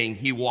thing.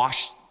 He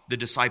washed the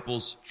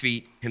disciples'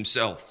 feet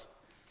himself.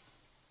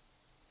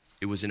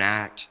 It was an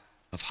act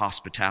of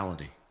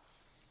hospitality.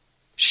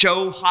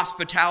 Show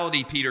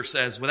hospitality, Peter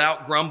says,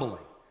 without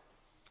grumbling.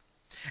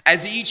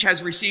 As each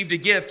has received a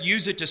gift,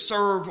 use it to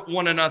serve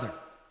one another.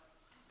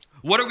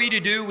 What are we to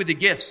do with the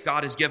gifts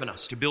God has given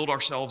us? To build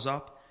ourselves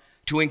up?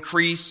 To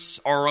increase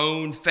our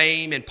own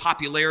fame and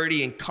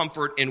popularity and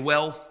comfort and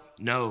wealth?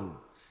 No,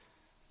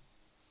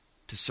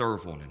 to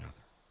serve one another.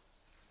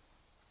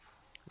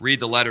 Read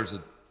the letters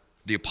that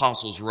the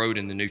apostles wrote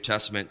in the New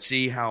Testament.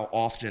 See how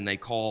often they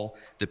call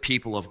the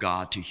people of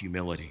God to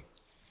humility.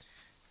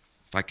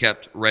 If I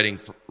kept reading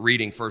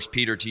 1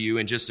 Peter to you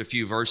in just a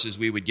few verses,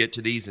 we would get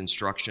to these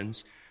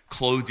instructions.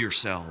 Clothe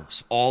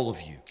yourselves, all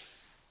of you,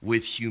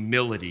 with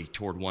humility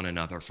toward one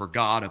another. For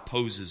God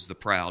opposes the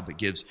proud, but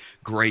gives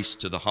grace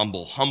to the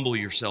humble. Humble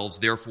yourselves,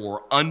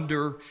 therefore,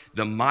 under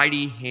the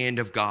mighty hand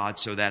of God,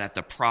 so that at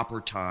the proper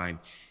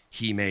time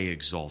he may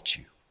exalt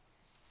you.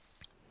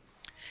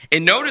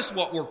 And notice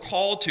what we're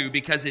called to,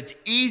 because it's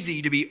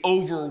easy to be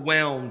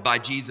overwhelmed by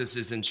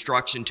Jesus'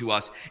 instruction to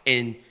us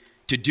and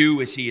to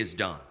do as he has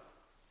done.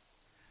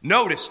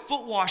 Notice,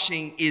 foot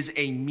washing is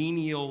a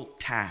menial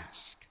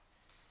task.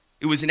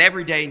 It was an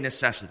everyday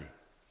necessity.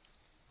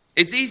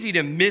 It's easy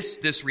to miss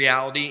this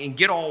reality and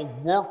get all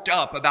worked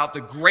up about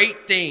the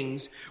great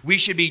things we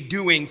should be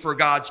doing for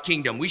God's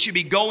kingdom. We should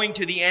be going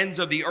to the ends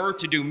of the earth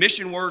to do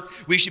mission work.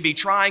 We should be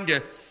trying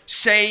to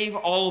save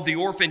all of the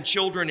orphan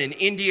children in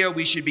India.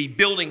 We should be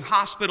building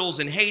hospitals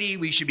in Haiti.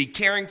 We should be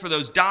caring for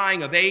those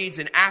dying of AIDS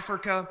in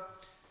Africa.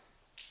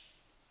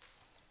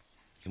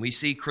 And we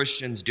see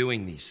Christians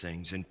doing these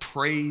things and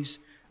praise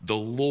the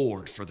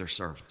Lord for their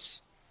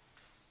service.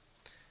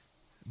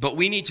 But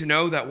we need to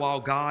know that while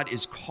God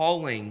is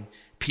calling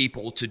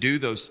people to do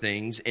those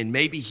things, and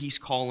maybe he's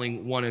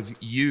calling one of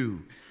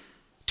you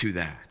to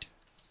that,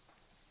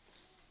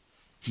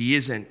 he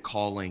isn't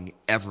calling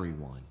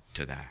everyone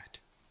to that.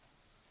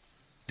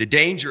 The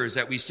danger is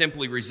that we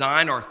simply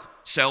resign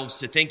ourselves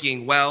to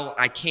thinking, well,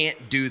 I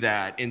can't do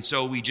that, and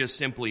so we just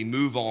simply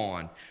move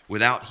on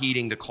without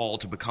heeding the call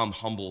to become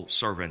humble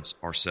servants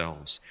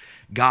ourselves.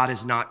 God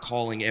is not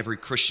calling every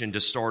Christian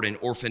to start an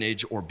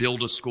orphanage or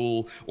build a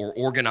school or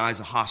organize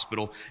a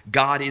hospital.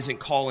 God isn't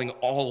calling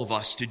all of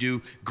us to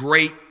do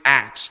great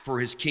acts for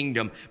his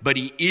kingdom, but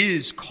he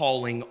is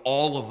calling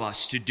all of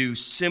us to do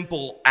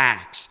simple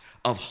acts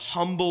of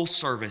humble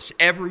service,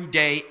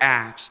 everyday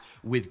acts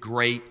with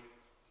great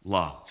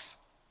love.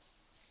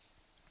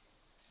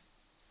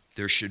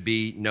 There should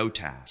be no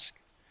task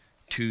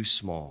too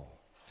small,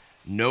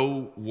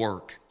 no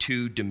work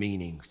too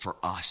demeaning for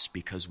us,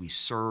 because we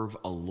serve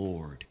a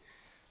Lord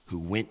who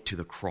went to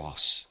the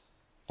cross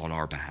on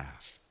our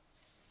behalf.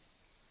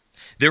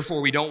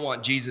 Therefore, we don't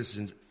want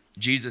Jesus'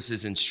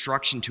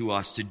 instruction to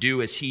us to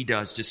do as he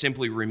does, to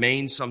simply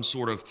remain in some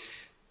sort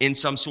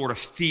of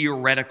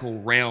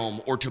theoretical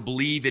realm, or to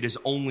believe it is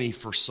only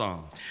for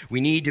some. We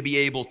need to be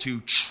able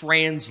to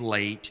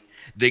translate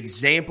the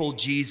example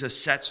Jesus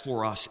sets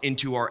for us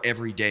into our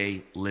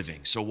everyday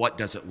living. So what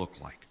does it look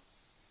like?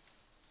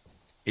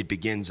 It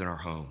begins in our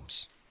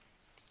homes.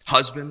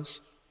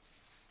 Husbands,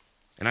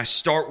 and I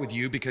start with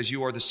you because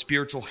you are the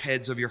spiritual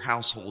heads of your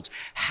households.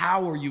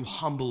 How are you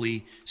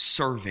humbly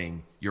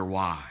serving your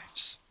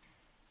wives?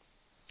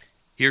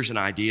 Here's an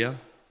idea.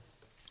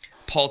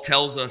 Paul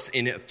tells us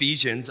in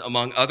Ephesians,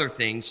 among other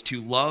things,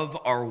 to love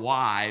our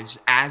wives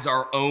as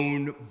our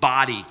own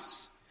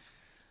bodies.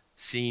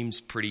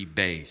 Seems pretty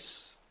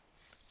base,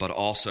 but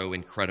also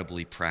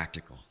incredibly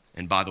practical.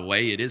 And by the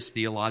way, it is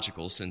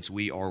theological, since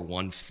we are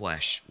one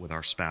flesh with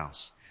our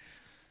spouse.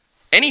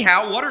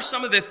 Anyhow, what are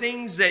some of the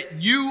things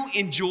that you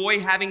enjoy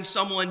having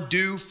someone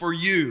do for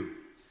you?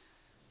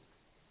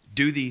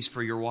 Do these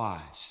for your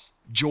wives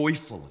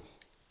joyfully.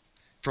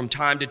 From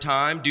time to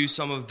time, do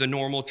some of the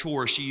normal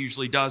chores she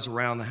usually does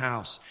around the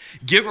house.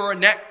 Give her a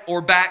neck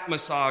or back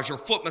massage or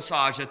foot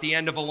massage at the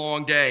end of a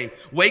long day.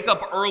 Wake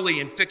up early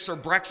and fix her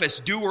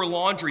breakfast. Do her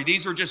laundry.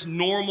 These are just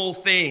normal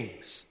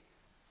things.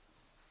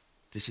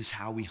 This is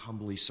how we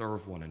humbly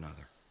serve one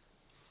another.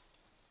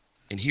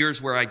 And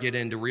here's where I get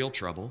into real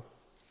trouble.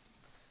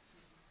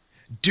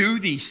 Do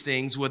these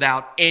things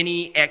without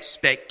any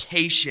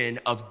expectation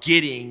of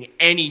getting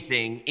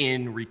anything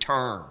in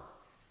return.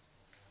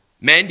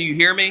 Men, do you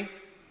hear me?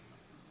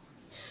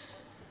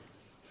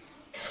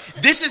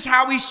 This is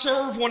how we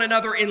serve one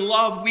another in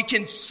love. We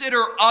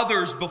consider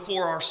others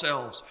before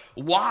ourselves.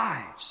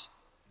 Wives,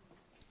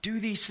 do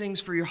these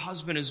things for your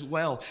husband as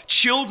well.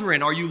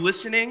 Children, are you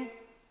listening?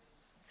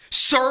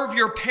 Serve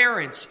your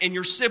parents and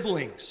your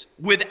siblings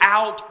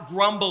without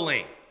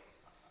grumbling.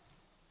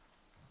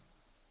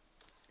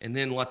 And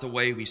then let the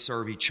way we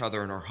serve each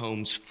other in our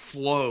homes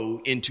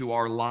flow into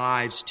our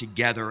lives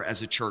together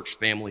as a church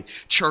family.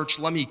 Church,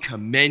 let me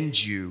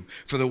commend you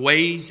for the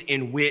ways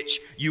in which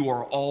you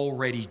are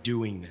already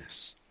doing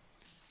this.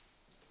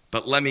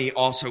 But let me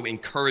also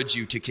encourage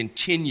you to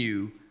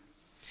continue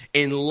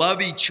and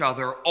love each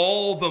other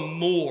all the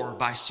more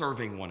by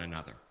serving one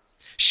another.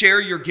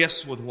 Share your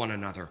gifts with one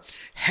another.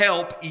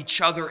 Help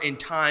each other in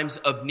times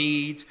of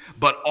needs,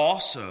 but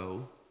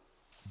also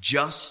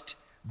just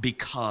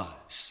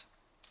because.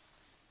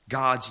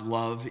 God's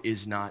love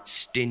is not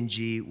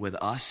stingy with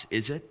us,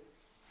 is it?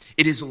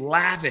 It is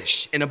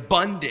lavish and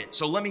abundant.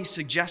 So let me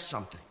suggest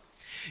something.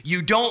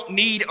 You don't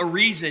need a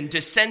reason to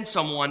send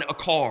someone a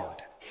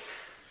card,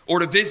 or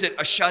to visit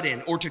a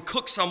shut-in, or to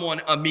cook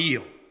someone a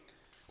meal,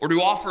 or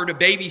to offer to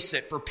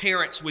babysit for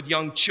parents with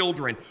young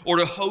children, or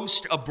to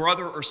host a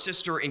brother or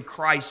sister in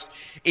Christ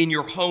in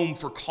your home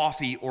for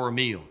coffee or a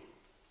meal.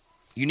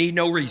 You need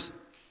no reason.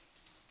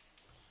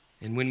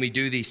 And when we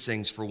do these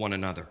things for one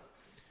another,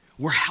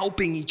 we're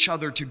helping each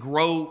other to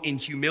grow in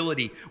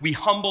humility. We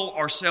humble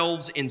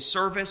ourselves in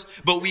service,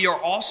 but we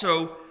are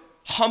also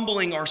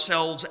humbling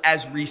ourselves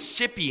as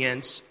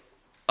recipients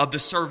of the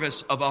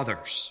service of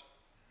others.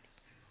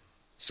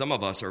 Some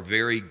of us are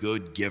very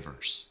good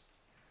givers,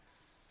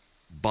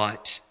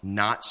 but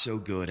not so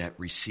good at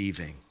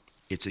receiving.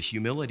 It's a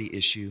humility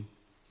issue.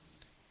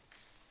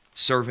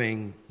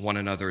 Serving one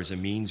another is a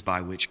means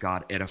by which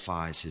God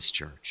edifies his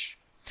church.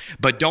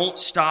 But don't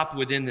stop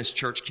within this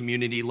church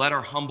community. Let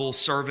our humble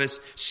service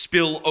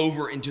spill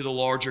over into the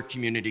larger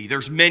community.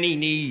 There's many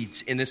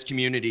needs in this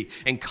community,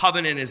 and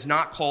Covenant is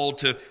not called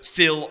to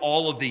fill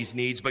all of these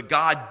needs, but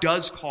God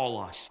does call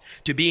us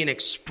to be an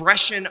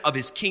expression of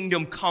his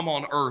kingdom come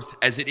on earth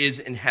as it is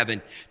in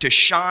heaven, to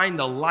shine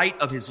the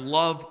light of his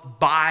love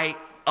by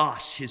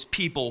us, his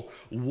people,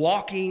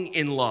 walking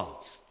in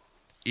love,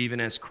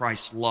 even as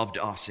Christ loved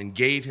us and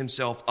gave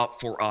himself up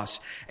for us,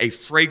 a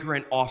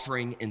fragrant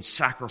offering and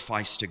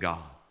sacrifice to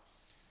God.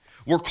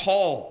 We're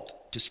called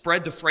to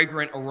spread the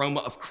fragrant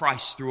aroma of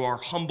Christ through our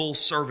humble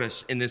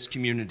service in this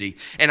community.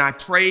 And I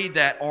pray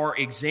that our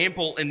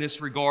example in this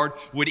regard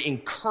would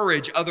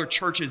encourage other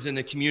churches in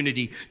the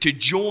community to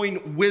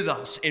join with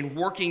us in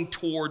working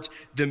towards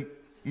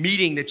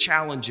meeting the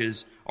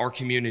challenges our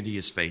community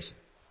is facing.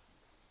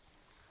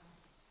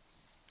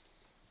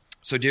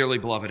 So dearly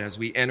beloved, as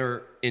we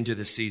enter into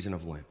this season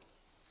of Lent,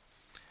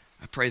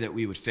 I pray that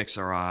we would fix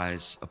our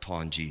eyes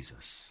upon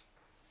Jesus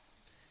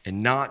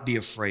and not be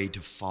afraid to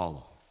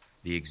follow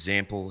the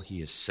example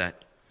he has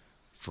set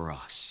for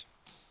us.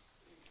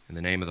 In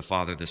the name of the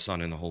Father, the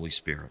Son, and the Holy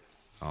Spirit.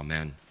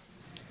 Amen.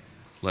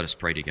 Let us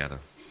pray together.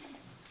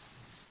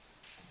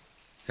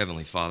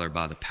 Heavenly Father,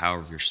 by the power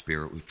of your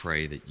Spirit, we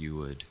pray that you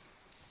would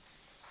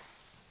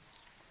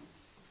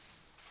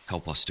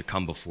help us to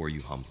come before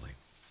you humbly,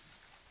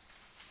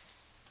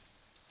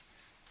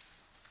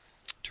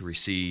 to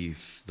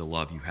receive the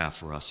love you have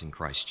for us in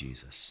Christ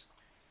Jesus.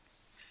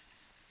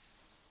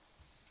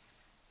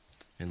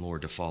 And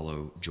Lord, to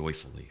follow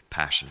joyfully,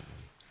 passionately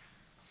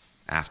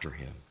after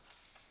him,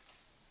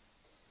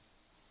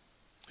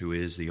 who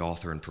is the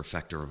author and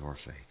perfecter of our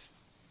faith.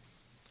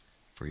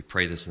 For we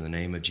pray this in the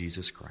name of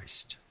Jesus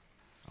Christ.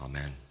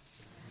 Amen.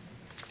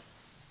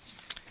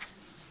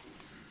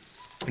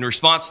 In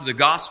response to the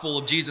gospel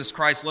of Jesus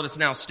Christ, let us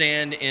now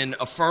stand and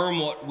affirm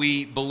what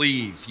we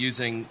believe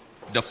using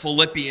the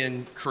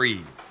Philippian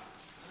Creed.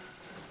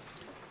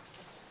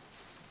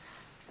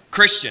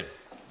 Christian,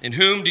 in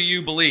whom do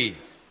you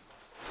believe?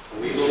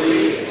 We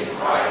believe in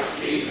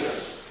Christ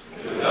Jesus,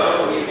 who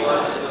though he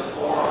was in the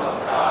form of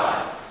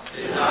God,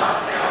 did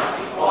not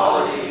count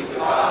equality with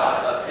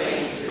God a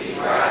thing to be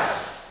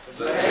grasped,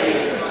 but made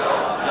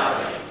himself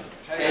nothing,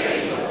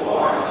 taking the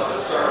form of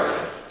a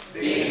servant,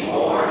 being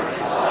born in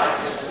the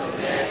likeness of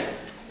men,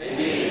 and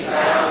being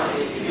found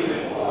in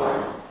human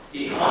form,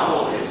 he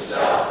humbled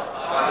himself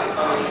by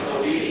becoming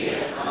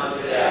obedient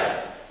unto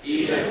death,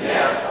 even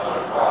death on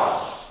a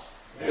cross.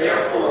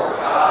 Therefore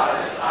God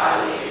has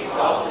highly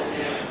exalted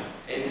him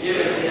and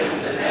given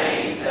him the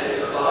name that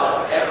is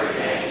above every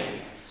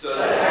name, so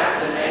that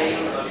at the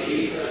name of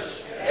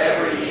Jesus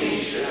every knee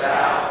should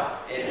bow,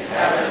 in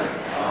heaven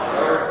and on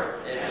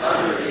earth and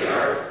under the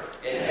earth,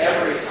 and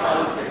every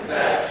tongue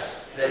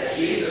confess that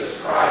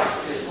Jesus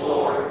Christ